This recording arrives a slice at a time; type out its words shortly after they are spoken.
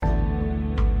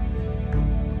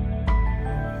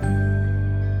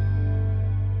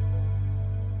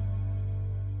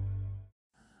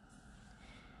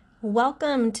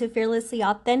Welcome to Fearlessly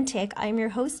Authentic. I'm your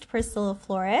host, Priscilla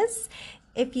Flores.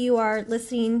 If you are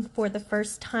listening for the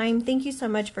first time, thank you so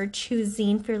much for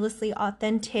choosing Fearlessly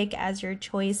Authentic as your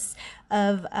choice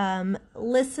of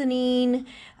listening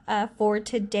for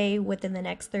today within the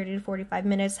next 30 to 45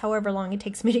 minutes, however long it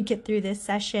takes me to get through this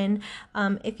session.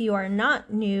 If you are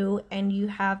not new and you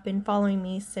have been following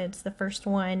me since the first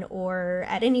one, or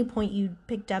at any point you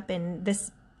picked up and this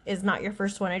is not your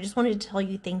first one, I just wanted to tell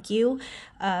you thank you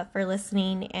for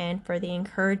listening and for the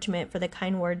encouragement, for the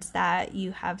kind words that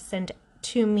you have sent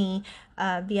to me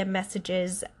via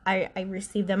messages. I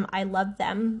receive them. I love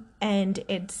them, and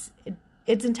it's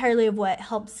entirely of what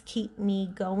helps keep me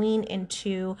going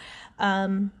into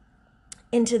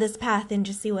this path and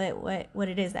just see what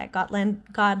it is that God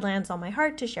lands on my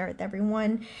heart to share with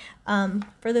everyone.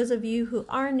 For those of you who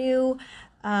are new,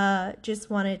 just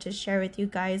wanted to share with you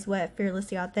guys what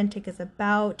Fearlessly Authentic is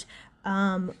about.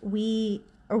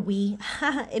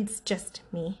 It's just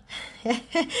me.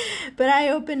 But I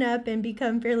open up and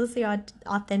become fearlessly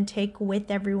authentic with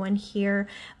everyone here.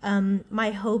 My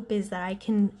hope is that I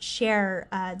can share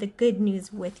the good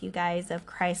news with you guys of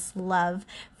Christ's love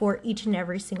for each and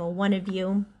every single one of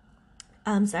you.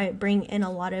 So I bring in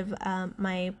a lot of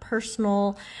my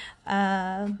personal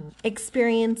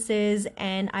experiences,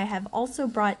 and I have also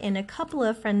brought in a couple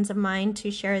of friends of mine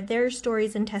to share their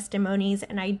stories and testimonies,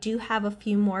 and I do have a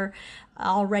few more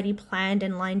already planned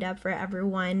and lined up for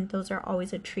everyone. Those are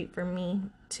always a treat for me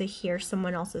to hear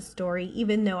someone else's story,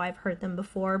 even though I've heard them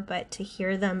before, but to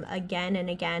hear them again and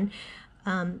again.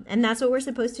 And that's what we're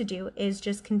supposed to do, is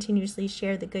just continuously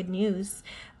share the good news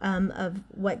of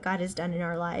what God has done in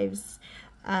our lives.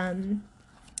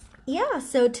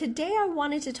 So today I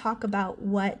wanted to talk about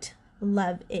what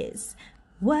love is.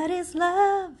 What is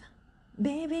love?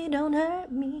 Baby, don't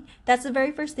hurt me. That's the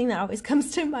very first thing that always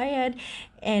comes to my head.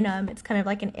 And it's kind of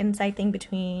like an inside thing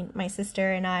between my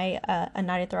sister and I. A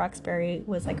Night at the Roxbury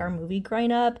was like our movie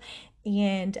growing up.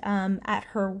 And at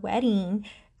her wedding,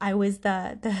 I was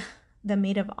the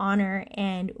maid of honor,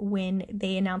 and when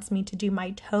they announced me to do my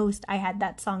toast, I had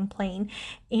that song playing,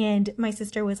 and my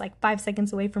sister was like 5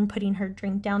 seconds away from putting her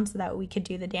drink down so that we could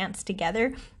do the dance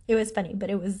together. It was funny, but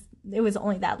it was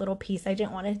only that little piece. I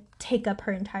didn't want to take up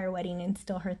her entire wedding and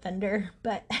steal her thunder.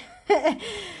 But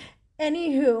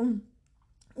anywho,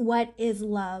 what is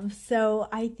love? So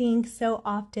I think so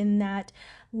often that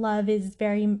love is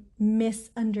very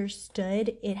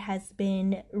misunderstood. It has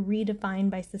been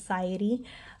redefined by society.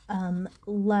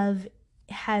 Love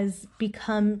has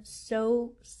become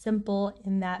so simple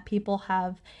in that people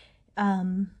have,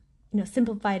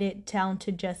 simplified it down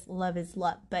to just love is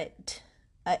love. But,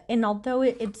 and although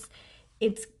it's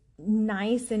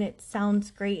nice and it sounds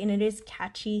great and it is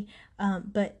catchy,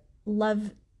 but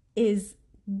love is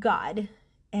God,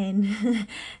 and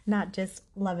not just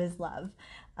love is love.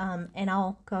 And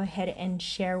I'll go ahead and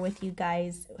share with you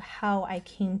guys how I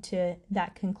came to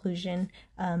that conclusion.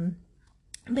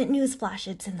 But newsflash,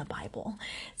 it's in the Bible.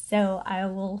 So I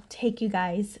will take you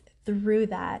guys through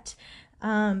that.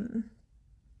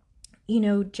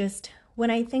 Just when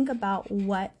I think about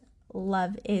what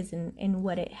love is and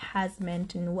what it has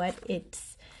meant and what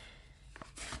it's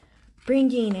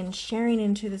bringing and sharing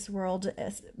into this world,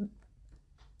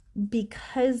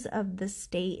 because of the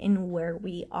state and where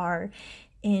we are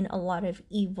in a lot of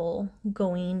evil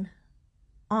going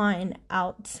on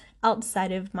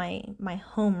outside of my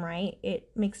home, right? It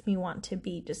makes me want to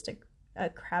be just a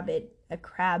crab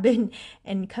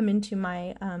and come into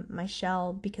my my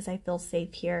shell because I feel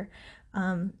safe here.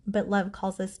 But love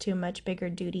calls us to a much bigger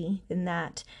duty than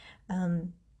that.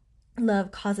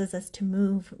 Love causes us to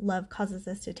move. Love causes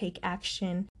us to take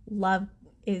action. Love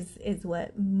is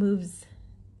what moves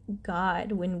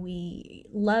God.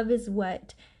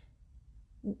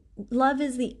 Love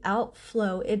is the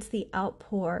outflow, it's the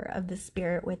outpour of the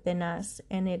Spirit within us,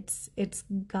 and it's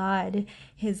God,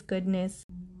 His goodness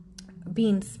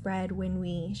being spread when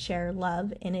we share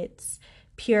love in its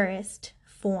purest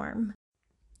form.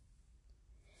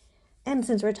 And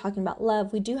since we're talking about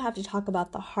love, we do have to talk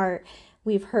about the heart.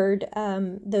 We've heard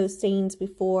those sayings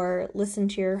before: listen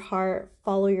to your heart,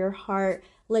 follow your heart,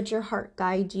 let your heart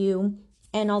guide you.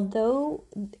 And although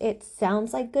it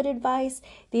sounds like good advice,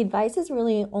 the advice is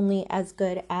really only as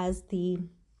good as the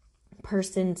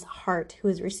person's heart who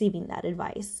is receiving that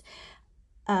advice.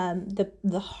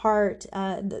 The heart,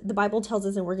 the Bible tells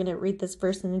us, and we're going to read this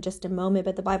verse in just a moment,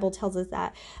 but the Bible tells us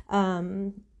that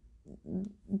the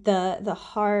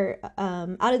heart,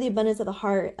 out of the abundance of the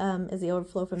heart is the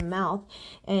overflow from the mouth.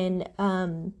 And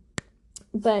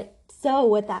but So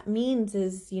what that means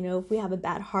is, if we have a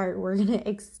bad heart, we're going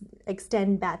to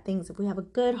extend bad things. If we have a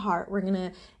good heart, we're going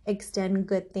to extend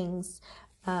good things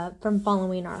from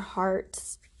following our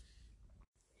hearts.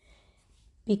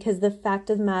 Because the fact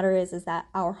of the matter is that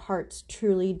our hearts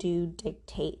truly do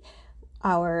dictate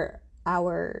our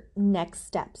next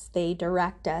steps. They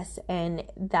direct us, and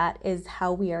that is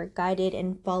how we are guided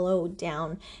and follow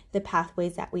down the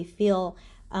pathways that we feel.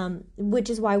 Which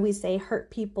is why we say hurt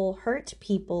people,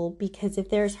 because if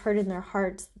there's hurt in their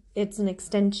hearts, it's an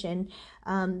extension.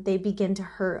 They begin to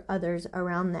hurt others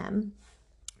around them.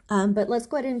 But let's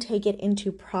go ahead and take it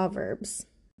into Proverbs.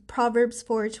 Proverbs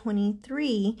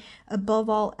 4:23, above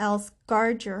all else,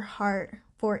 guard your heart,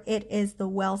 for it is the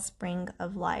wellspring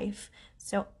of life.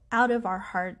 So out of our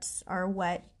hearts are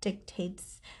what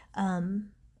dictates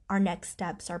our next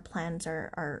steps, our plans,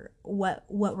 are what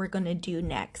we're going to do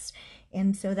next.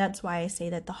 And so that's why I say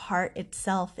that the heart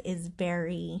itself is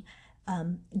very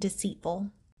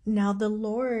deceitful. Now the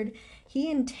Lord,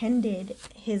 he intended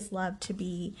his love to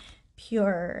be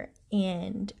pure,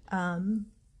 and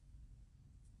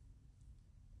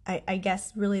I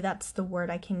guess really that's the word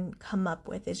I can come up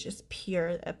with, is just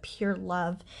pure, a pure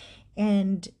love.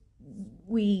 And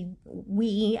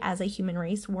we as a human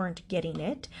race weren't getting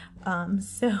it.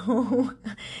 So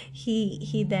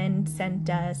he then sent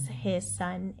us his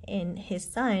son, and his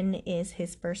son is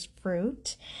his first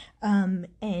fruit.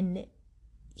 And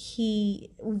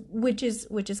he, which is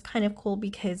kind of cool,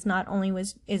 because not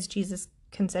only is Jesus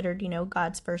considered,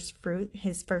 God's first fruit,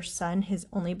 his first son, his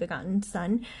only begotten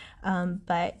son,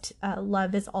 but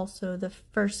love is also the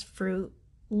first fruit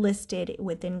listed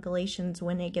within Galations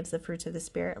when it gives the fruits of the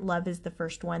Spirit. Love is the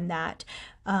first one that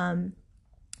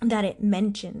it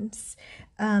mentions.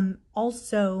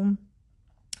 Also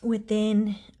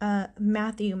within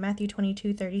Matthew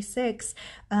 22:36,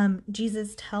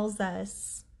 Jesus tells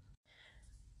us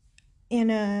in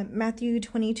Matthew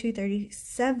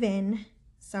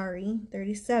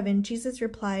 22:37, Jesus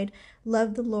replied,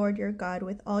 "Love the Lord your God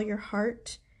with all your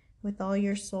heart, with all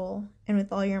your soul, and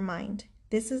with all your mind.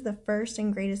 This is the first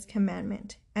and greatest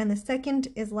commandment. And the second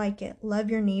is like it,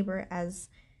 love your neighbor as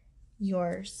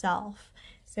yourself."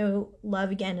 So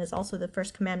love, again, is also the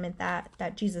first commandment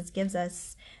that Jesus gives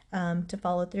us to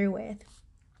follow through with.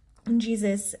 And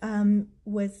Jesus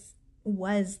was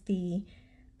the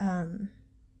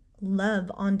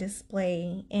love on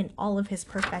display in all of his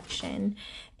perfection.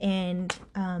 And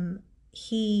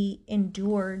he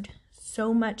endured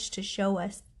so much to show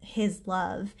us his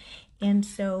love. And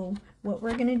so what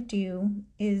we're going to do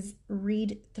is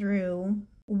read through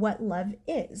what love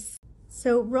is.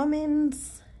 So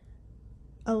Romans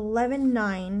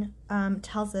 11:9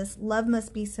 tells us love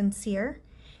must be sincere,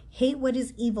 hate what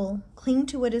is evil, cling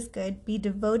to what is good, be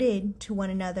devoted to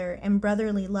one another in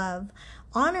brotherly love,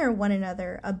 honor one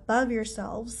another above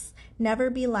yourselves, never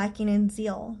be lacking in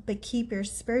zeal, but keep your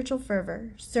spiritual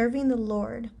fervor, serving the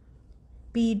Lord.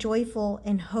 Be joyful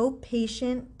in hope,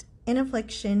 patient in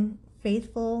affliction,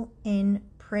 faithful in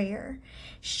prayer.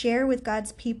 Share with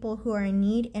God's people who are in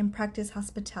need, and practice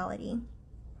hospitality.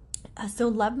 So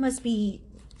love must be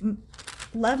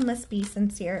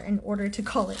sincere in order to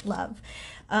call it love.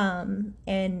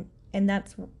 And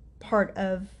that's part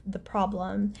of the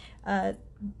problem,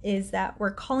 is that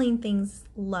we're calling things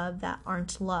love that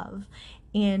aren't love.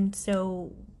 And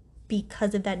so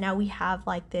because of that, now we have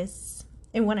like this,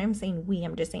 and when I'm saying we,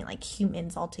 I'm just saying like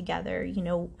humans all together,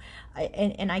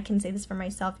 and I can say this for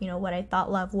myself, what I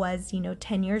thought love was,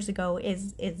 10 years ago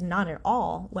is not at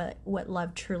all what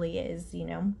love truly is.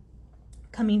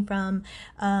 Coming from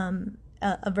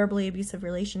a verbally abusive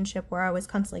relationship where I was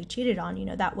constantly cheated on,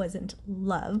 that wasn't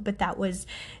love, but that was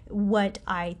what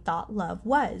I thought love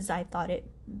was. I thought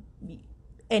it,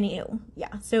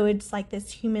 so it's like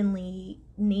this humanly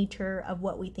nature of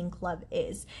what we think love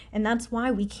is. And that's why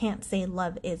we can't say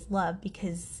love is love,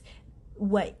 because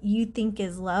what you think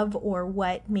is love, or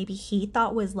what maybe he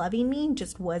thought was loving me,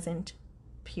 just wasn't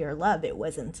pure love. It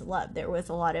wasn't love. There was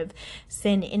a lot of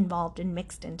sin involved and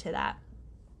mixed into that.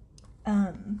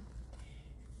 And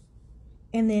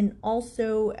then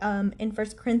also in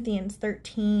 1 Corinthians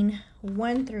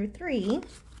 13:1-3,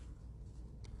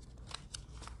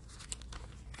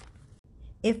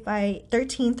 if I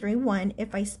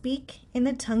speak in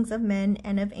the tongues of men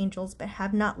and of angels, but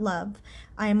have not love,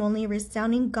 I am only a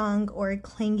resounding gong or a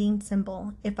clanging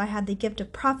cymbal. If I have the gift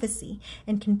of prophecy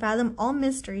and can fathom all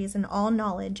mysteries and all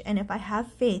knowledge, and if I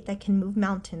have faith that can move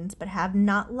mountains, but have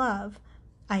not love,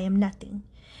 I am nothing.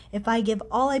 If I give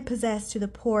all I possess to the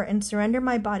poor and surrender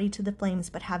my body to the flames,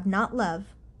 but have not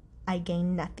love, I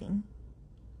gain nothing.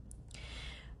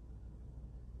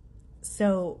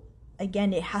 So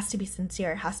again, it has to be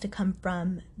sincere. It has to come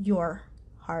from your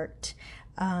heart.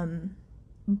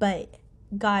 But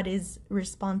God is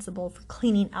responsible for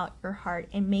cleaning out your heart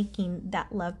and making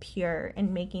that love pure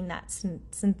and making that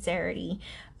sincerity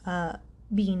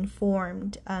being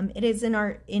formed. It is in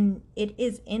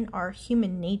our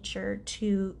human nature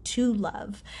to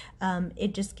love.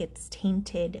 It just gets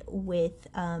tainted with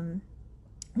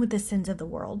the sins of the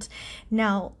world.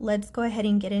 Now, let's go ahead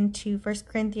and get into 1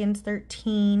 Corinthians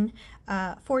 13,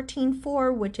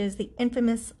 14:4, which is the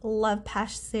infamous love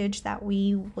passage that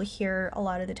we will hear a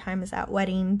lot of the times at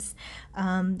weddings.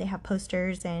 They have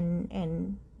posters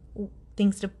and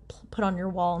things to put on your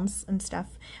walls and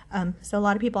stuff. So a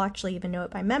lot of people actually even know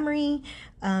it by memory.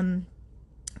 I,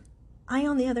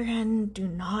 on the other hand,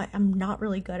 I'm not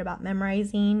really good about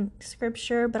memorizing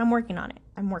scripture, but I'm working on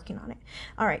it.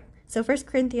 All right. So 1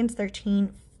 Corinthians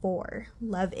 13:4,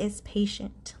 love is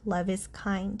patient, love is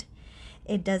kind.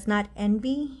 It does not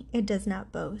envy, it does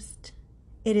not boast.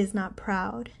 It is not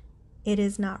proud, it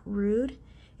is not rude,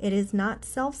 it is not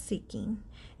self-seeking,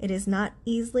 it is not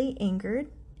easily angered,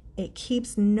 it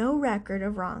keeps no record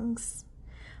of wrongs.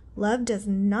 Love does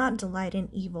not delight in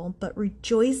evil, but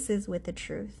rejoices with the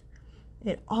truth.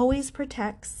 It always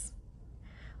protects,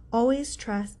 always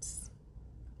trusts,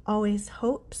 always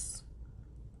hopes,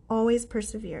 always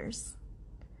perseveres.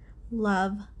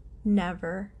 Love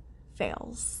never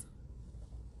fails.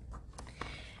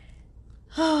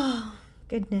 Oh,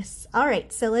 goodness. All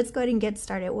right, so let's go ahead and get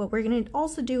started. What we're going to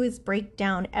also do is break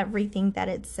down everything that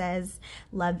it says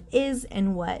love is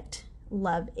and what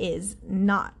love is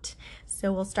not.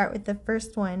 So we'll start with the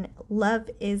first one. Love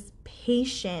is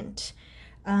patient.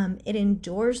 It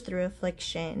endures through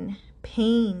affliction,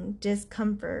 pain,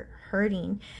 discomfort,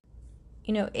 hurting.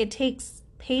 It takes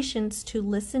patience to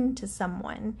listen to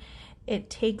someone. It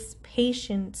takes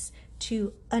patience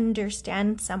to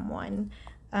understand someone.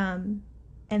 And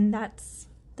that's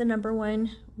the number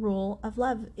one rule of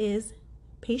love is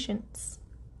patience.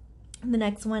 The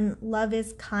next one, love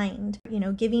is kind,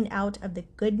 giving out of the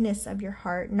goodness of your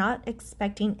heart, not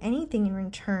expecting anything in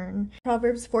return.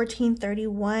 Proverbs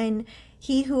 14:31,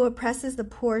 he who oppresses the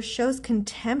poor shows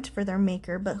contempt for their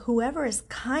maker, but whoever is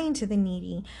kind to the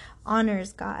needy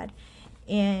honors God.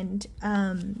 And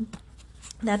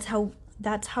that's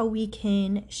how we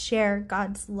can share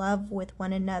God's love with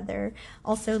one another.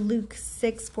 Also, Luke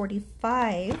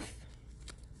 6:45.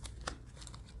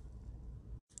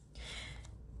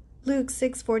 Luke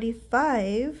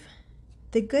 6:45,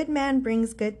 the good man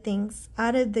brings good things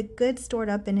out of the good stored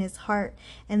up in his heart,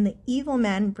 and the evil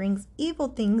man brings evil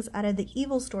things out of the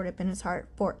evil stored up in his heart.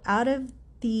 For out of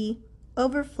the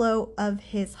overflow of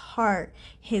his heart,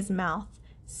 his mouth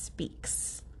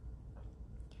speaks.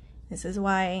 This is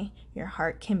why your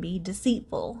heart can be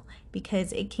deceitful,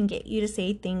 because it can get you to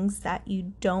say things that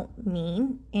you don't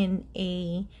mean in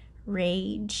a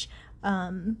rage,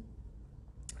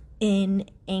 in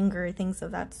anger, things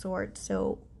of that sort.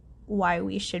 So why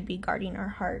we should be guarding our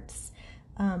hearts.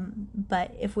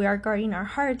 But if we are guarding our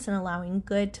hearts and allowing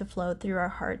good to flow through our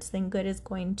hearts, then good is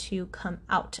going to come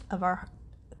out of our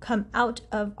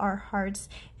hearts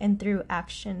and through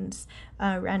actions,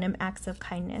 random acts of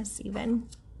kindness even.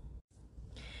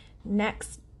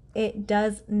 Next, it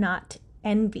does not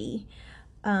envy.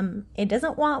 It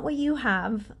doesn't want what you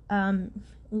have.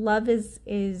 Love is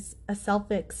a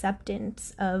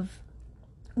self-acceptance of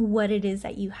what it is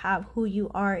that you have, who you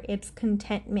are. It's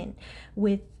contentment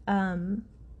with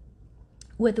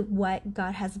what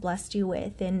God has blessed you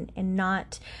with, and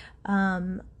not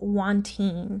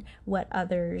wanting what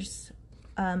others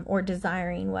or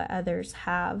desiring what others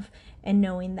have, and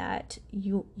knowing that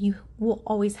you will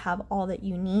always have all that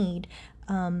you need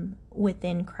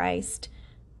within Christ.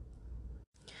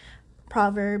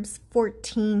 Proverbs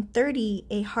 14:30,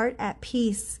 a heart at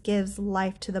peace gives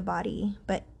life to the body,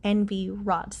 but envy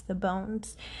rots the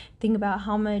bones. Think about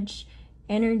how much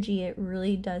energy it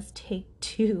really does take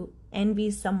to envy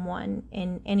someone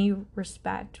in any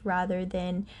respect, rather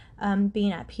than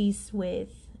being at peace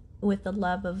with the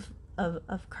love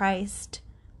of Christ.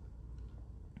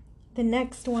 The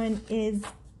next one is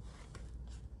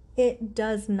it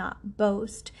does not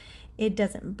boast. It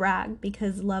doesn't brag,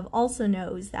 because love also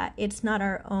knows that it's not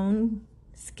our own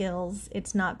skills.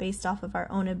 It's not based off of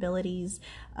our own abilities,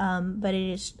 but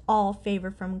it is all favor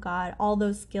from God. All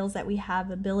those skills that we have,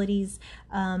 abilities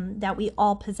that we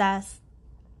all possess,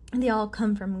 they all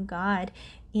come from God.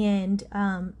 And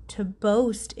to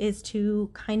boast is to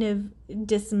kind of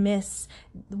dismiss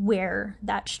where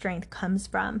that strength comes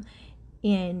from.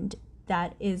 And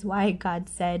that is why God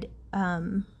said,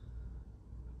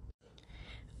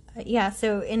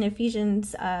 So in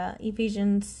Ephesians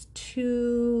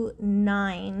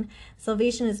 2:9,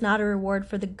 salvation is not a reward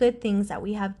for the good things that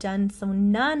we have done, so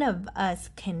none of us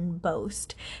can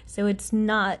boast. So it's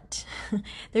not,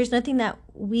 there's nothing that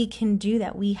we can do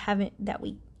that we haven't,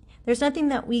 there's nothing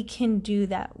that we can do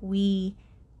that we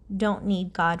don't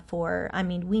need God for. I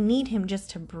mean, we need him just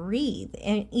to breathe.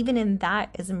 And even in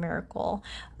that is a miracle.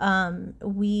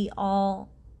 We all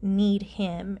need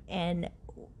him, and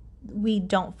we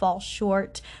don't fall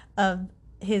short of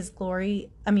his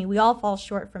glory. I mean, we all fall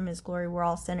short from his glory. We're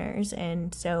all sinners.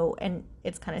 And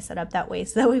it's kind of set up that way.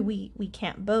 So that way we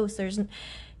can't boast.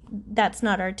 That's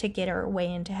not our ticket or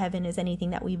way into heaven is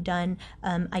anything that we've done.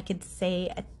 I could say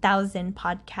 1,000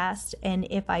 podcasts, and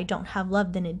if I don't have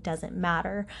love, then it doesn't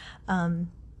matter. And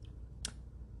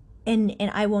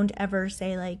I won't ever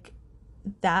say like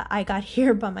that I got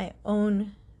here by my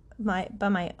own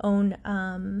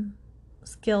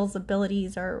skills,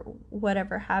 abilities, or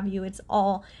whatever have you. It's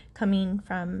all coming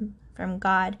from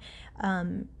God.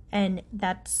 And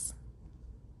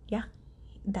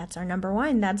that's our number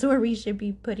one. That's where we should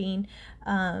be putting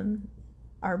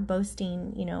our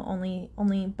boasting.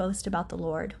 Only boast about the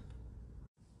Lord.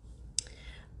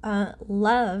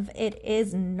 Love, it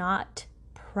is not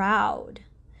proud.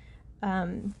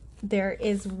 There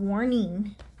is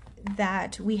warning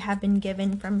that we have been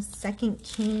given from 2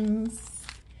 Kings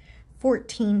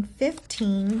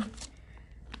 14:15.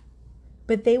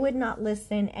 But they would not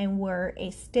listen and were a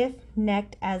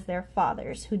stiff-necked as their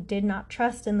fathers, who did not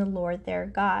trust in the Lord their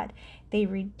God. They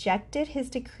rejected his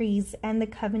decrees and the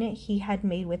covenant he had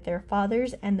made with their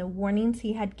fathers and the warnings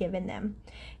he had given them.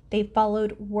 They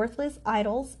followed worthless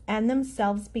idols and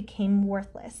themselves became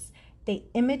worthless. They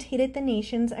imitated the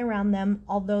nations around them,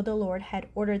 although the Lord had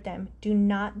ordered them, do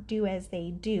not do as they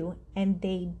do. And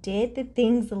they did the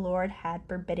things the Lord had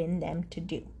forbidden them to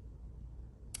do.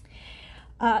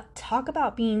 Talk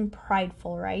about being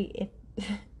prideful, right?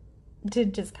 To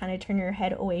just kind of turn your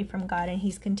head away from God, and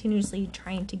he's continuously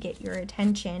trying to get your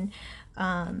attention.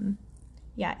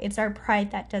 It's our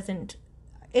pride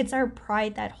it's our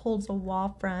pride that holds a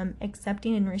wall from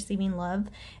accepting and receiving love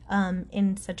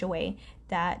in such a way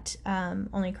that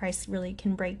only Christ really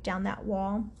can break down that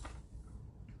wall.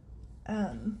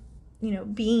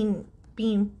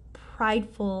 Being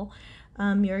prideful,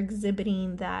 you're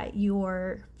exhibiting that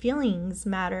your feelings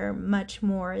matter much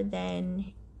more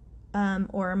than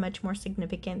or much more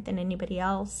significant than anybody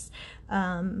else.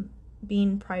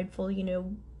 Being prideful,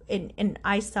 and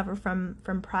I suffer from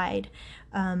pride.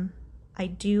 I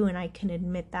do, and I can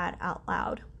admit that out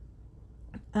loud.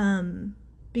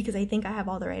 Because I think I have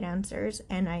all the right answers,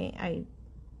 and I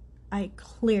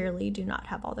clearly do not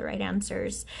have all the right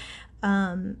answers.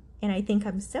 And I think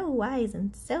I'm so wise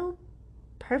and so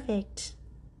perfect.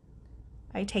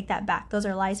 I take that back. Those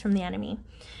are lies from the enemy.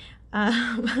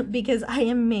 Because I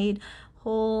am made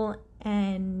whole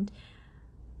and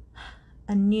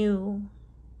anew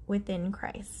within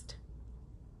Christ.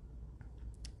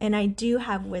 And I do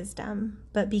have wisdom,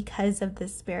 but because of the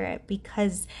Spirit,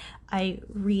 because I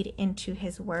read into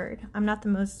his word. I'm not the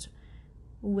most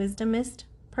wisdomist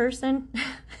person.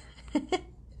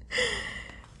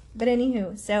 But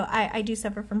anywho, so I do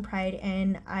suffer from pride,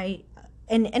 and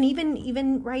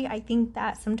even right, I think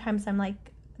that sometimes I'm like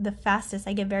the fastest.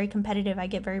 I get very competitive. I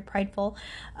get very prideful.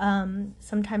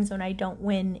 Sometimes when I don't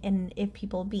win and if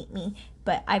people beat me,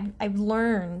 but I've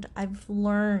learned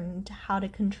how to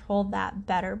control that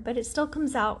better, but it still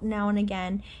comes out now and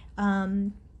again.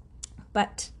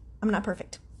 But I'm not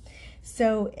perfect.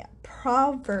 So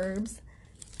Proverbs,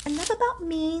 enough about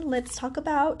me. Let's talk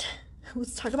about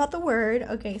the word.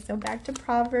 Okay, so back to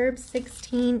Proverbs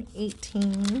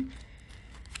 16:18.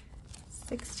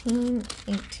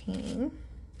 16:18.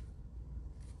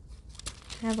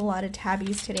 I have a lot of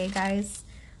tabbies today, guys.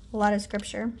 A lot of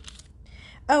scripture.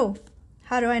 Oh,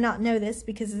 how do I not know this?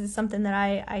 Because this is something that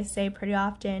I say pretty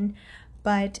often.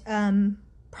 But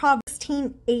Proverbs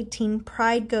 16:18,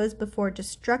 pride goes before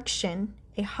destruction,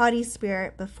 a haughty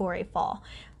spirit before a fall.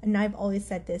 And I've always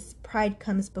said this, pride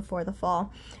comes before the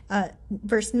fall.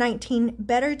 Verse 19,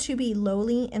 better to be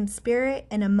lowly in spirit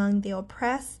and among the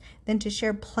oppressed than to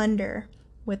share plunder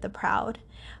with the proud.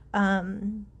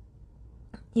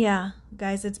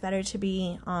 Guys, it's better to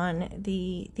be on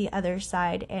the other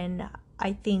side. And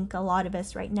I think a lot of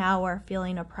us right now are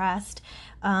feeling oppressed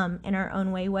in our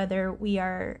own way, whether we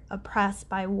are oppressed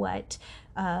by what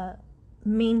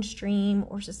mainstream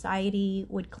or society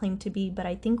would claim to be. But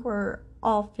I think we're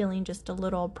all feeling just a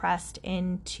little oppressed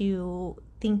into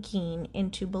thinking,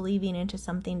 into believing into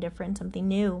something different, something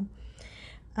new.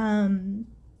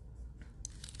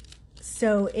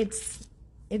 So it's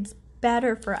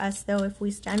better for us, though, if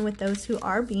we stand with those who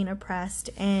are being oppressed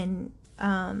and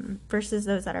versus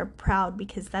those that are proud,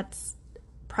 because that's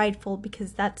prideful,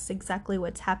 because that's exactly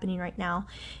what's happening right now.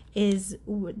 Is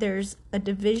there's a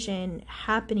division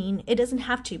happening. It doesn't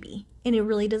have to be, and it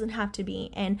really doesn't have to be.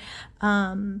 And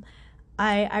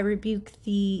I rebuke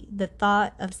the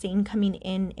thought of Satan coming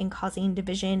in and causing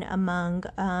division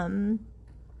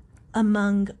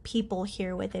among people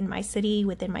here within my city,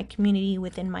 within my community,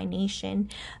 within my nation.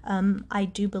 I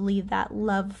do believe that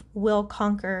love will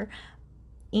conquer,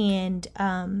 and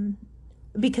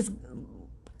because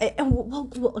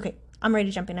okay, I'm ready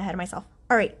to jump in ahead of myself.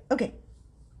 All right, okay.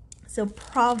 So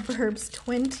Proverbs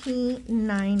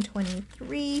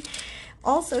 29:23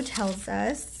 also tells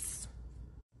us,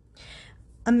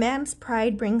 a man's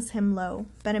pride brings him low,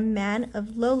 but a man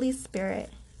of lowly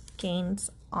spirit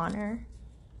gains honor.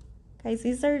 Guys,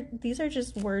 these are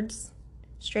just words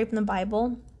straight from the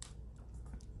Bible.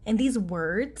 And these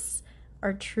words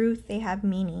are truth. They have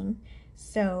meaning.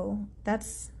 So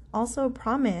that's also a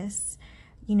promise.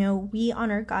 We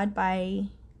honor God by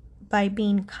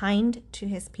being kind to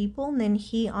his people, and then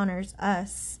he honors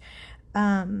us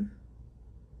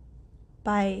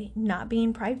by not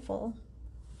being prideful.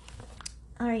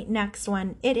 All right, next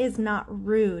one. It is not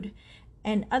rude.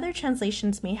 And other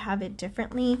translations may have it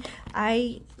differently.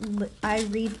 I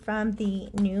read from the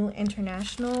New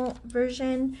International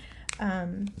Version,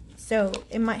 so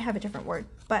it might have a different word.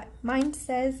 But mine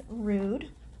says rude.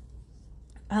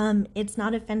 It's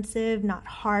not offensive, not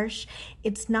harsh.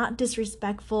 It's not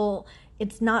disrespectful.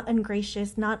 It's not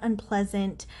ungracious, not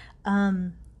unpleasant.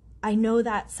 I know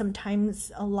that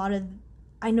sometimes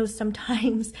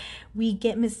we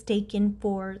get mistaken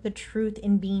for the truth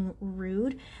in being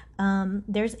rude.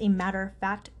 There's a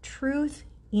matter-of-fact truth.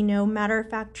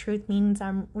 Matter-of-fact truth means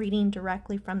I'm reading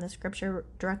directly from the scripture,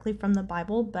 directly from the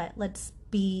Bible. But let's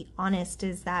be honest,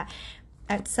 is that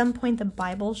at some point the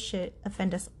Bible should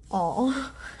offend us all.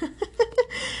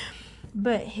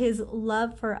 But his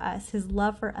love for us is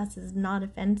not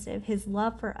offensive. His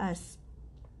love for us,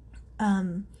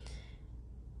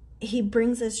 he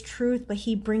brings us truth, but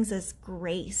he brings us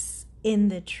grace in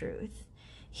the truth.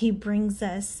 He brings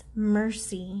us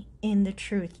mercy in the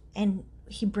truth, and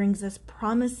he brings us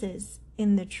promises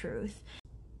in the truth.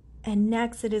 And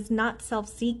next, it is not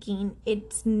self-seeking.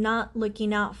 It's not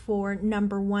looking out for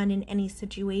number one in any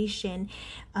situation.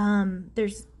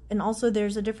 There's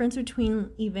a difference between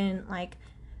even like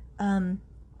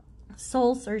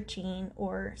soul searching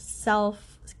or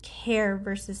self-care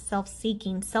versus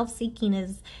self-seeking. Self-seeking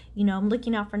is, I'm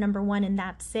looking out for number one and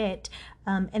that's it.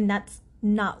 And that's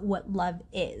not what love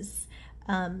is.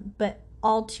 But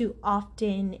all too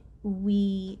often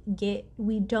we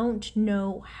don't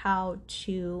know how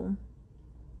to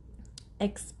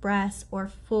express or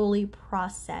fully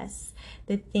process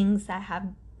the things that have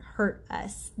hurt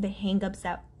us, the hangups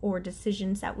or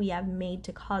decisions that we have made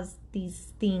to cause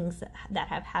these things that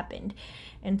have happened.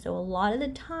 And so a lot of the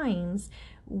times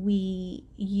we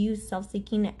use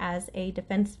self-seeking as a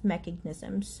defense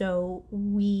mechanism. So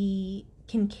we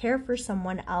can care for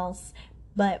someone else,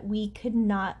 but we could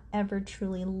not ever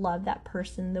truly love that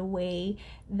person the way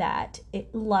that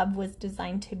love was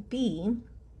designed to be,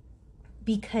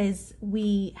 because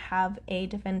we have a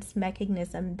defense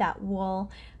mechanism that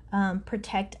will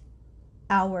protect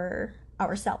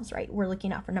ourselves, right? We're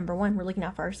looking out for number one. We're looking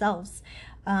out for ourselves.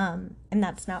 And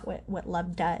that's not what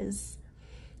love does.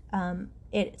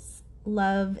 It's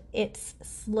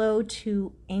slow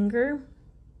to anger.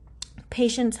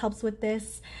 Patience helps with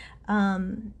this.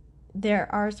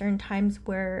 There are certain times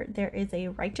where there is a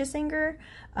righteous anger,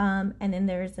 and then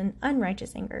there's an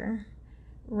unrighteous anger.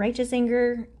 Righteous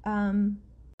anger,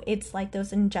 it's like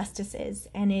those injustices,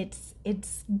 and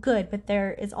it's good, but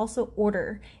there is also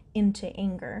order into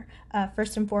anger.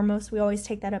 First and foremost, we always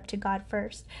take that up to God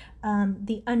first.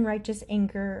 The unrighteous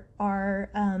anger are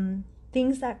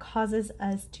things that causes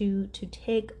us to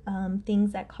take,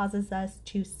 things that causes us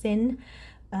to sin,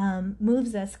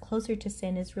 moves us closer to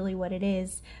sin is really what it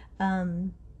is.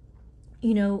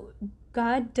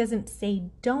 God doesn't say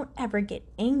don't ever get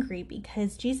angry,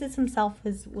 because Jesus himself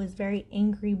was very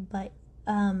angry, but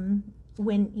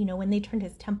when they turned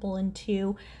his temple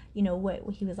into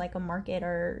what he was like a market,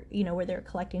 or where they're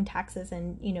collecting taxes,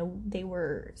 and they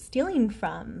were stealing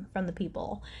from the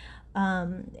people,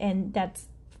 and that's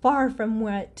far from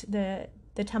what the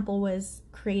temple was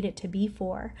created to be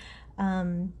for.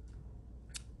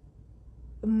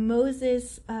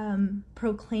 Moses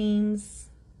proclaims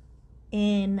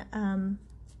in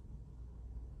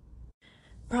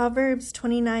Proverbs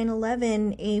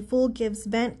 29:11, a fool gives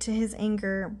vent to his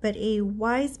anger, but a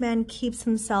wise man keeps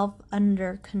himself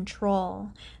under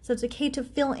control. So it's okay to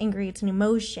feel angry. It's an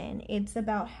emotion. It's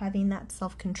about having that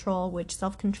self-control, which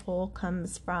self-control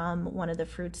comes from one of the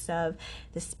fruits of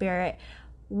the Spirit.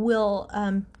 We'll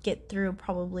get through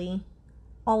probably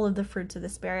all of the fruits of the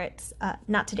Spirit,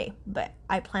 not today, but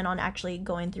I plan on actually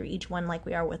going through each one like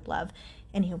we are with love.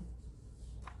 Anywho.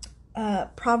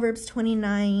 Proverbs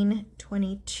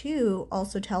 29:22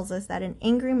 also tells us that an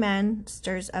angry man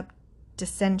stirs up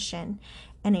dissension,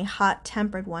 and a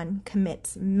hot-tempered one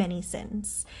commits many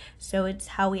sins. So it's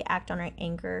how we act on our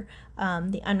anger.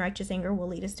 The unrighteous anger will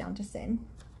lead us down to sin.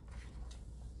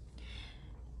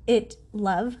 It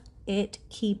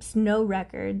keeps no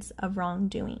records of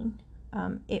wrongdoing.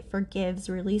 It forgiveness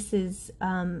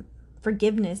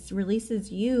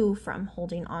releases you from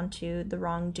holding on to the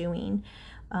wrongdoing.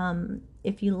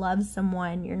 If you love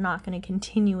someone, you're not going to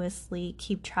continuously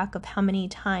keep track of how many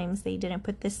times they didn't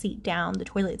put the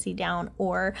toilet seat down,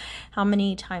 or how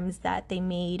many times that they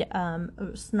made a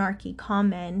snarky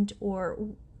comment, or,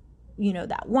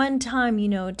 that one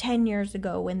time, 10 years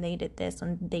ago when they did this,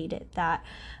 when they did that.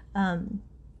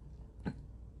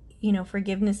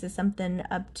 Forgiveness is something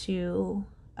up to,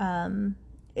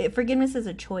 forgiveness is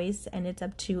a choice, and it's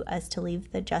up to us to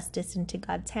leave the justice into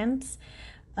God's hands.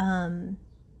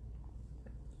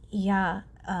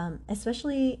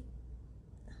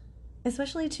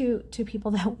 Especially to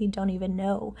people that we don't even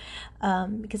know,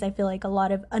 because I feel like a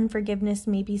lot of unforgiveness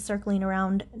may be circling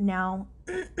around now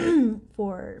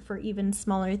for even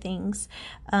smaller things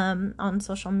on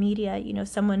social media.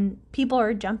 People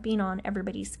are jumping on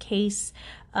everybody's case,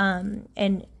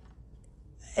 and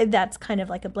that's kind of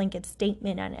like a blanket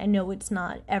statement. And I know it's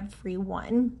not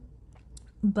everyone,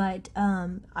 but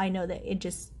I know that it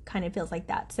just kind of feels like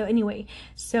that. So anyway,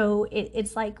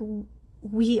 it's like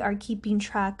we are keeping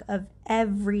track of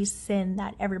every sin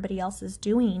that everybody else is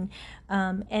doing,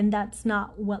 and that's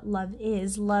not what love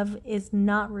is. Love is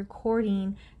not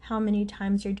recording how many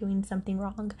times you're doing something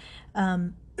wrong.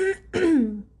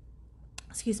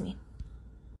 Excuse me.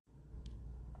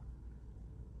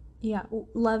 Yeah,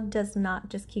 love does not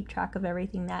just keep track of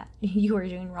everything that you are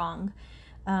doing wrong,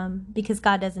 because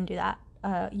God doesn't do that.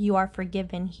 You are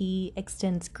forgiven. He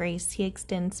extends grace. He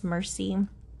extends mercy.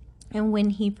 And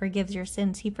when he forgives your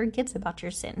sins, he forgets about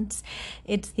your sins.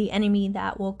 It's the enemy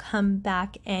that will come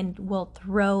back and will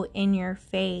throw in your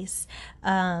face,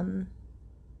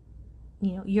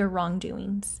 your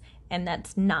wrongdoings. And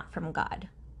that's not from God.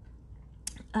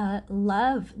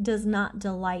 Love does not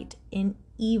delight in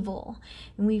evil.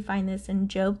 And we find this in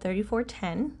Job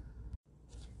 34:10.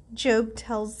 Job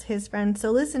tells his friends,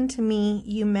 "So listen to me,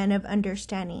 you men of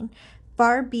understanding.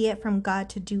 Far be it from God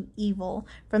to do evil,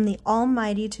 from the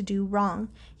Almighty to do wrong.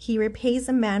 He repays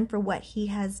a man for what he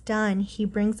has done. He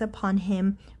brings upon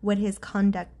him what his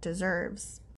conduct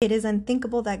deserves." It is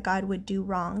unthinkable that God would do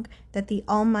wrong, that the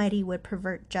Almighty would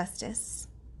pervert justice.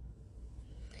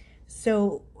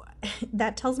 So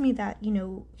that tells me that,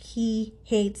 he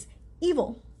hates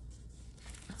evil.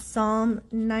 Psalm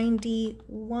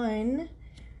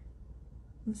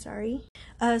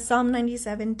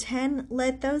 97:10,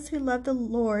 "Let those who love the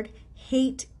Lord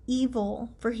hate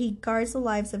evil, for he guards the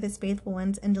lives of his faithful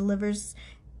ones and delivers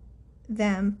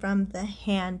them from the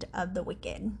hand of the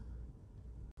wicked."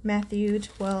 Matthew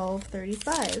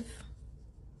 12:35.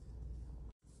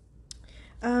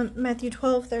 Matthew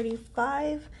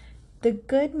 12:35, "The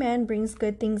good man brings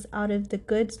good things out of the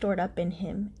good stored up in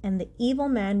him, and the evil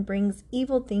man brings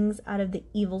evil things out of the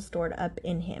evil stored up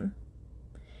in him.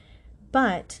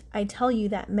 But I tell you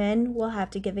that men will have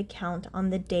to give account on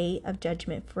the day of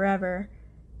judgment for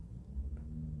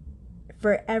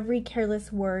every careless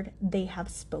word they have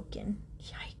spoken."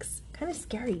 Yikes, kind of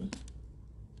scary.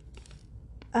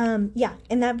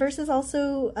 And that verse is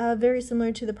also very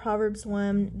similar to the Proverbs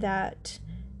one that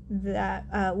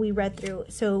we read through.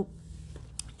 So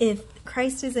if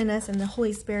Christ is in us and the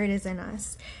Holy Spirit is in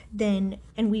us, and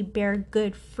we bear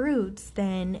good fruits,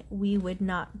 then we would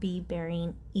not be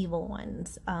bearing evil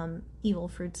ones. Evil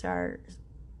fruits are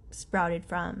sprouted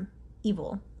from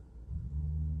evil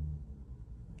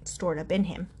stored up in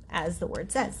him, as the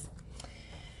word says.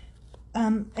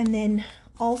 And then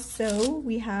also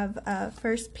we have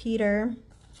 1 Peter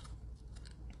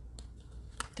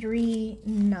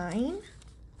 3:9.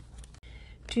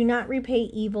 "Do not repay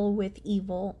evil with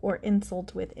evil, or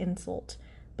insult with insult,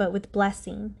 but with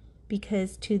blessing,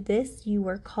 because to this you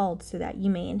were called, so that you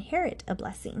may inherit a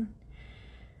blessing.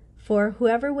 For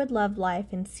whoever would love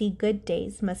life and see good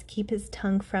days must keep his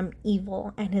tongue from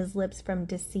evil and his lips from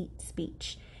deceit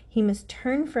speech. He must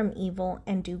turn from evil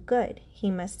and do good. He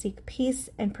must seek peace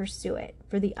and pursue it.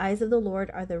 For the eyes of the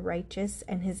Lord are the righteous,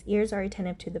 and his ears are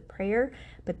attentive to the prayer,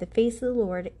 but the face of the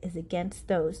Lord is against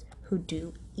those who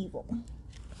do evil.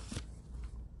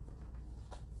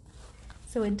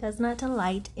 So it does not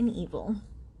delight in evil.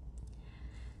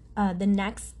 The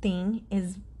next thing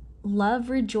is love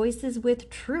rejoices with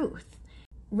truth.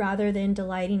 Rather than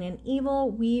delighting in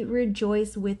evil, we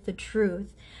rejoice with the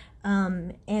truth.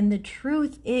 And the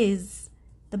truth is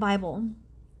the Bible.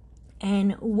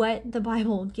 And what the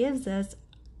Bible gives us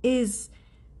is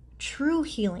true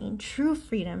healing, true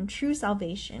freedom, true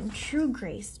salvation, true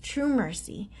grace, true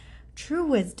mercy, true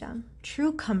wisdom,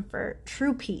 true comfort,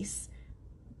 true peace.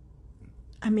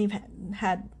 I may have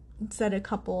had said a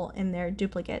couple in their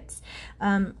duplicates.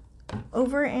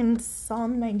 Over in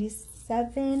Psalm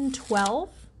 97:12.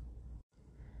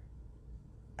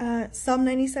 Psalm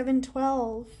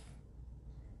 97:12.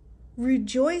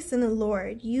 Rejoice in the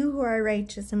Lord, you who are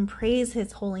righteous, and praise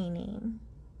his holy name.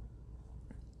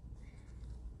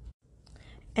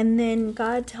 And then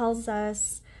God tells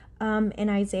us in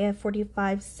Isaiah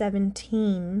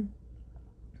 45:17.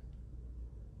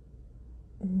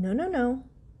 No.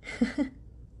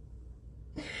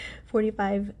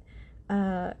 45,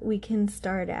 we can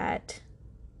start at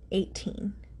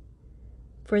 18.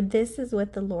 For this is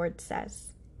what the Lord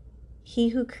says. He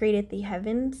who created the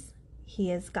heavens,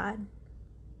 he is God.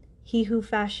 He who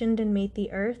fashioned and made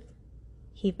the earth,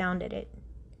 he founded it.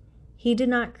 He did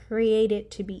not create it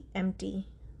to be empty,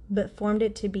 but formed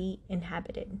it to be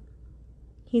inhabited.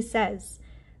 He says,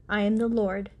 I am the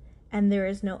Lord, and there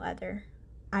is no other.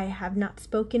 I have not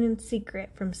spoken in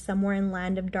secret from somewhere in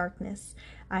land of darkness.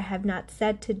 I have not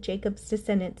said to Jacob's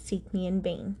descendants, seek me in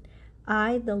vain.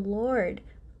 I, the Lord,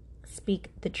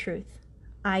 speak the truth.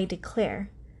 I declare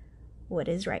what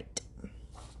is right.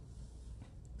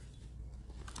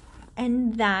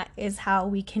 And that is how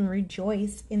we can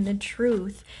rejoice in the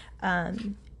truth,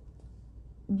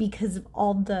 because of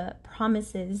all the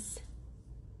promises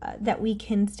that we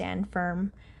can stand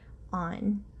firm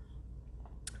on.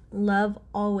 Love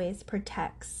always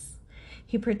protects.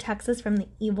 He protects us from the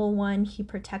evil one. He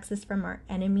protects us from our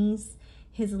enemies.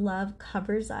 His love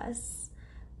covers us.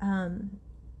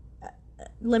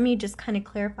 Let me just kind of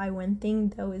clarify one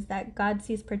thing, though, is that God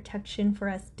sees protection for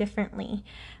us differently,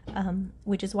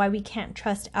 which is why we can't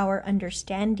trust our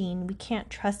understanding. We can't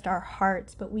trust our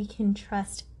hearts, but we can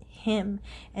trust him,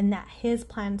 and that his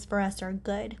plans for us are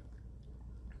good.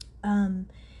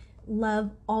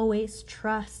 Love always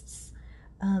trusts.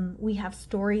 We have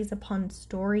stories upon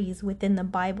stories within the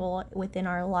Bible, within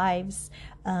our lives,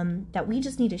 that we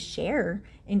just need to share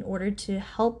in order to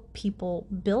help people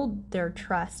build their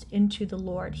trust into the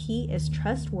Lord. He is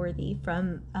trustworthy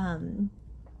from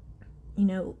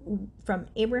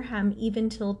Abraham even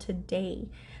till today.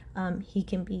 He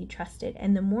can be trusted.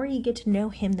 And the more you get to know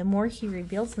him, the more he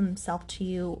reveals himself to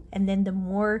you, and then the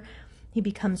more he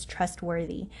becomes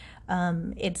trustworthy.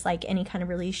 It's like any kind of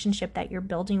relationship that you're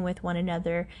building with one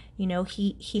another.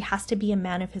 He has to be a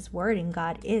man of his word, and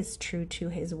God is true to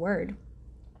his word.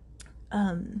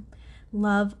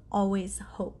 Love always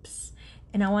hopes.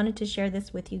 And I wanted to share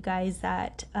this with you guys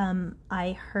that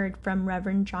I heard from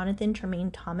Reverend Jonathan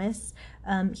Tremaine Thomas.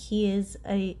 He is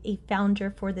a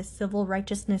founder for the civil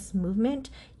righteousness movement.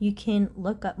 You can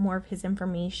look up more of his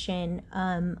information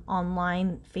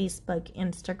online, Facebook,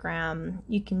 Instagram.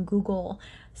 You can Google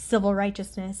civil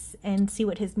righteousness and see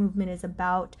what his movement is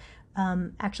about.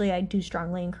 Actually, I do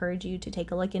strongly encourage you to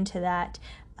take a look into that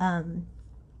and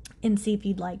see if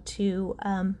you'd like to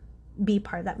be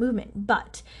part of that movement.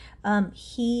 But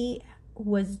he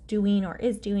was doing or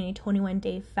is doing a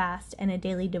 21-day fast and a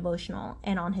daily devotional,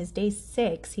 and on his day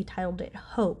 6 he titled it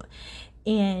Hope,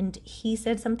 and he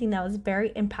said something that was very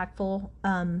impactful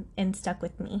and stuck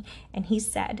with me. And he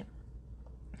said,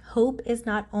 hope is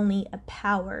not only a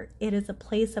power, it is a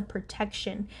place of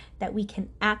protection that we can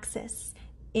access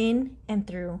in and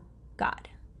through God.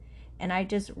 And I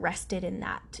just rested in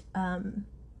that.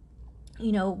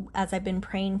 As I've been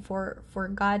praying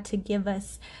for God to give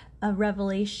us a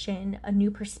revelation, a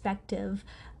new perspective,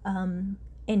 and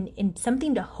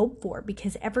something to hope for,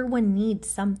 because everyone needs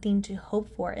something to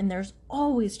hope for. And there's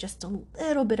always just a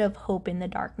little bit of hope in the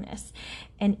darkness.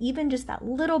 And even just that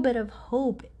little bit of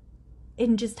hope,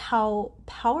 in just how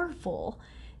powerful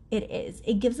it is.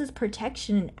 It gives us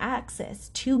protection and access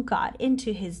to God,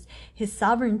 into his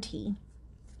sovereignty.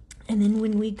 And then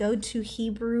when we go to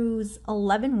Hebrews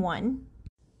 11:1,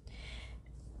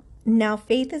 now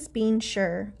faith is being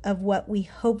sure of what we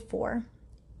hope for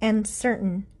and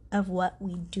certain of what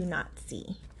we do not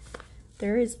see.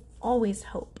 There is always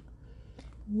hope.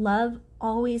 Love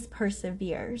always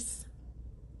perseveres.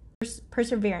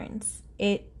 Perseverance.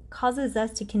 It causes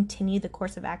us to continue the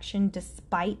course of action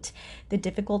despite the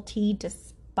difficulty,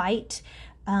 despite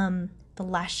the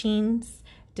lashings,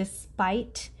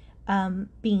 despite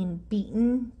being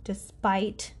beaten,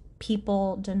 despite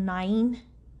people denying.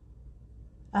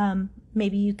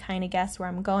 Maybe you kind of guess where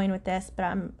I'm going with this, but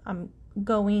I'm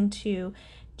going to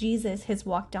Jesus, his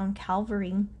walk down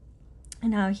Calvary,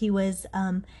 and how he was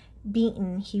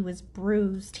beaten, he was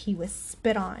bruised, he was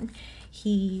spit on,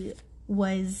 he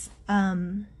was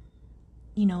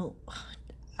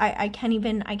I can't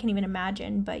even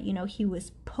imagine, but he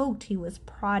was poked, he was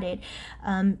prodded.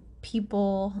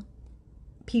 People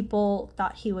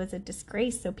thought he was a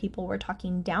disgrace, so people were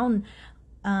talking down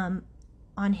on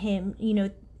him.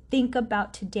 Think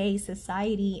about today's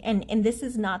society, and this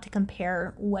is not to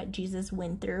compare what Jesus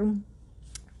went through,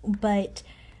 but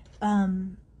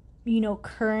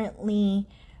currently,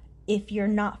 if you're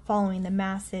not following the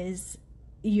masses,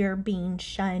 you're being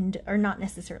shunned, or not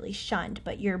necessarily shunned,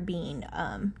 but you're being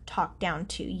talked down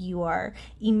to. You are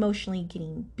emotionally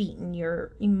getting beaten.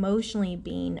 You're emotionally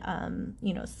being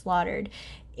slaughtered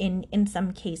in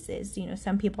some cases.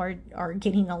 Some people are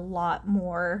getting a lot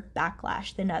more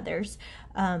backlash than others,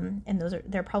 and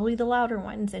they're probably the louder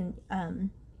ones. And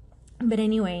but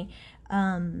anyway,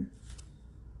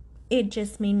 it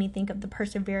just made me think of the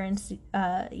perseverance.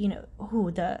 What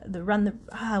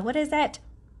is it?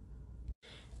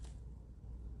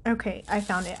 Okay, I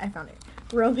found it.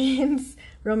 Romans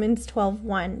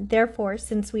 12:1. Therefore,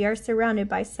 since we are surrounded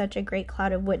by such a great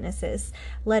cloud of witnesses,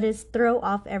 let us throw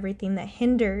off everything that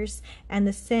hinders and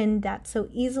the sin that so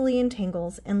easily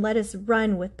entangles, and let us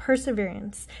run with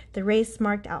perseverance the race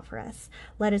marked out for us.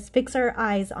 Let us fix our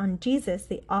eyes on Jesus,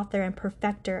 the author and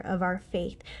perfecter of our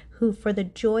faith, who for the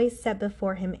joy set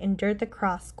before him endured the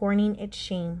cross, scorning its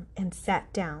shame, and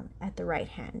sat down at the right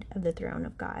hand of the throne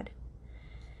of God.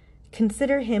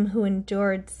 Consider him who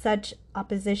endured such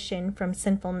opposition from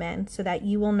sinful men, so that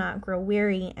you will not grow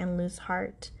weary and lose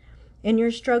heart. In your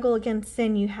struggle against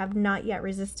sin, you have not yet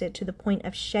resisted to the point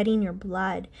of shedding your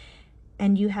blood,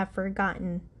 and you have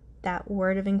forgotten that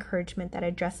word of encouragement that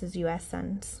addresses you as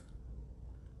sons.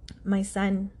 My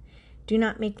son, do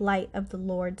not make light of the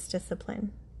Lord's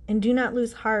discipline, and do not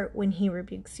lose heart when he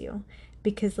rebukes you,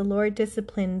 because the Lord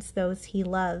disciplines those he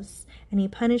loves, and he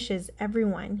punishes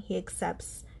everyone he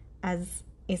accepts as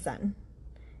a son.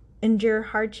 Endure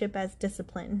hardship as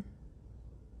discipline.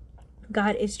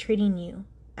 God is treating you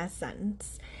as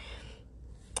sons.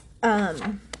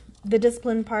 The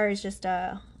discipline part is just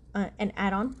an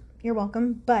add-on. You're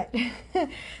welcome. But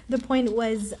the point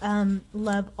was,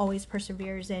 love always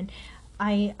perseveres, and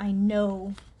I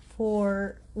know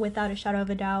without a shadow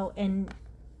of a doubt, and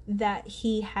that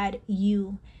he had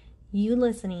you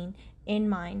listening in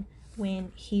mind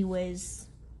when his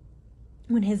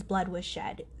blood was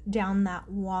shed down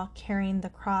that walk, carrying the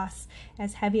cross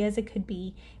as heavy as it could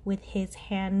be, with his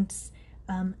hands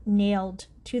nailed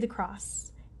to the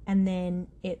cross, and then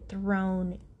it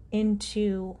thrown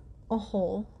into a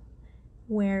hole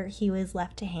where he was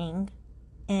left to hang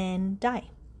and die.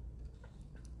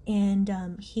 And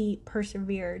he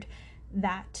persevered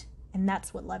that, and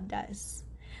that's what love does.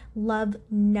 Love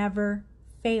never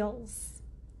fails,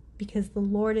 because the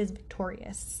Lord is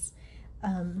victorious.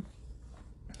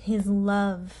 His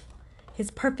love, his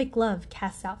perfect love,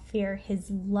 casts out fear. His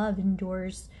love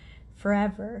endures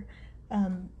forever.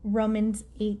 Romans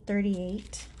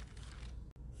 8:38.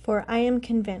 For I am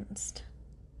convinced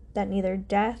that neither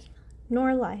death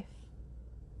nor life,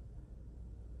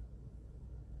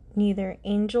 neither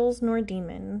angels nor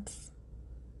demons,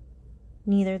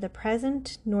 neither the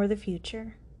present nor the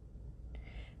future,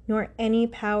 nor any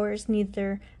powers,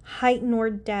 neither height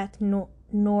nor depth,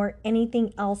 nor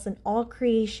anything else in all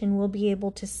creation will be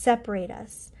able to separate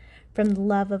us from the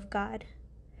love of God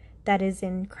that is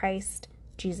in Christ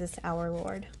Jesus our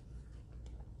Lord.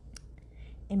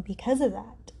 And because of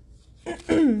that,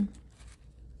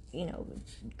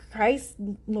 Christ,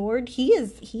 Lord, he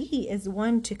is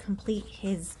one to complete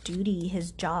his duty,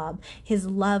 his job, his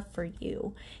love for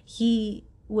you. He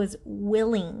was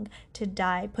willing to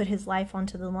die, put his life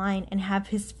onto the line, and have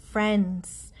his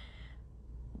friends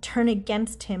turn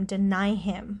against him, deny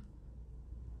him.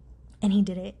 And he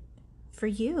did it for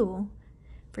you.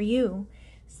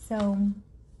 So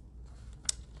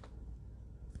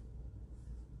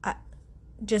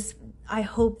I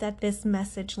hope that this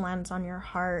message lands on your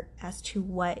heart as to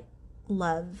what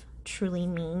love truly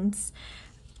means.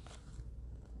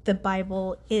 The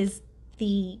Bible is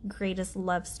the greatest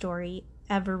love story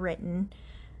ever written,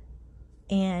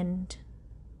 and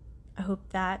I hope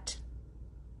that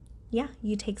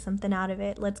you take something out of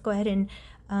it. Let's go ahead and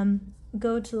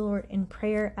go to the Lord in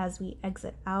prayer as we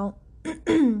exit out.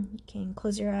 You can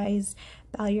close your eyes,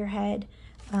 bow your head.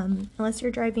 Unless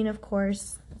you're driving, of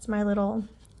course. It's my little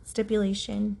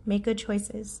stipulation. Make good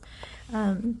choices.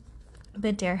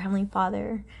 But dear Heavenly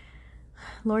Father,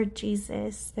 Lord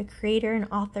Jesus, the creator and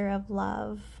author of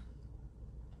love,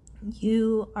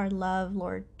 you are love,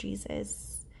 Lord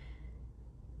Jesus.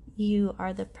 You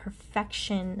are the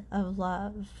perfection of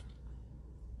love.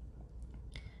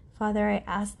 Father, I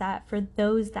ask that for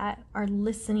those that are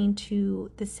listening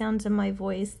to the sounds of my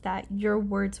voice, that your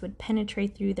words would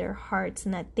penetrate through their hearts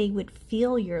and that they would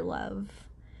feel your love.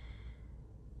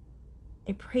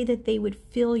 I pray that they would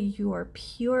feel your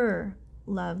pure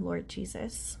love, Lord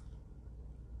Jesus.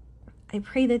 I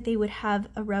pray that they would have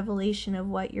a revelation of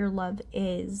what your love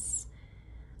is.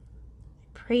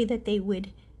 I pray that they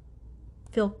would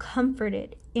feel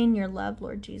comforted in your love,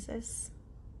 Lord Jesus.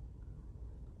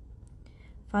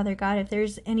 Father God, if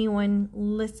there's anyone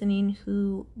listening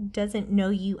who doesn't know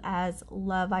you as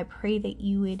love, I pray that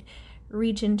you would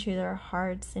reach into their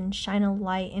hearts and shine a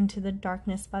light into the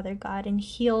darkness, Father God, and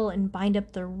heal and bind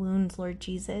up their wounds, Lord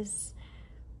Jesus.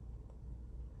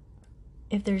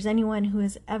 If there's anyone who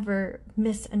has ever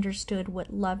misunderstood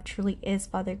what love truly is,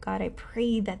 Father God, I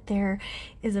pray that there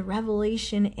is a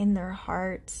revelation in their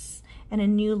hearts and a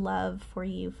new love for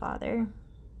you, Father.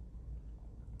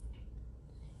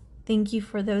 Thank you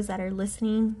for those that are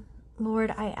listening.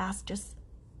 Lord, I ask just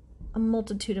a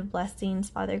multitude of blessings,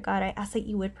 Father God. I ask that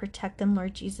you would protect them,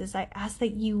 Lord Jesus. I ask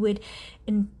that you would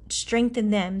strengthen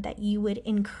them, that you would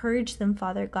encourage them,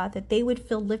 Father God, that they would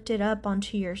feel lifted up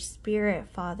onto your Spirit,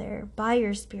 Father, by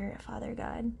your Spirit, Father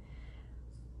God.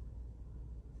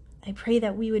 I pray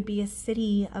that we would be a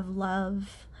city of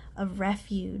love, of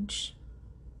refuge,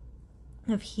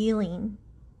 of healing.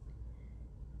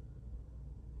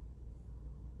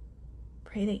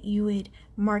 Pray that you would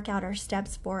mark out our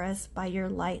steps for us by your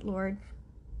light, Lord.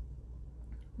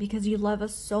 Because you love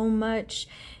us so much,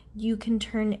 you can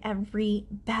turn every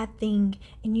bad thing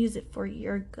and use it for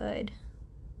your good.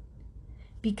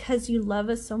 Because you love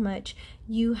us so much,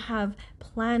 you have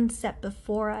plans set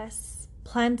before us,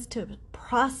 plans to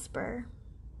prosper,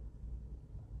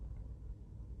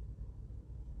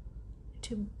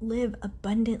 to live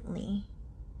abundantly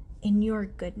in your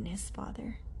goodness,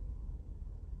 Father.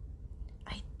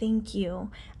 I thank you.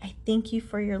 I thank you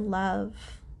for your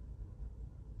love.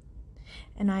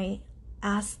 And I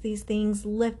ask these things,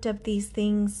 lift up these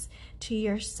things to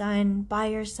your Son, by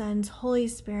your Son's Holy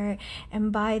Spirit,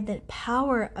 and by the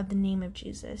power of the name of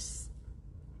Jesus.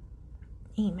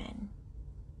 Amen.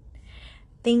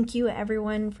 Thank you,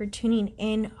 everyone, for tuning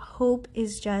in. Hope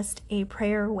is just a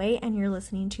prayer away, and you're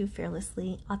listening to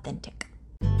Fearlessly Authentic.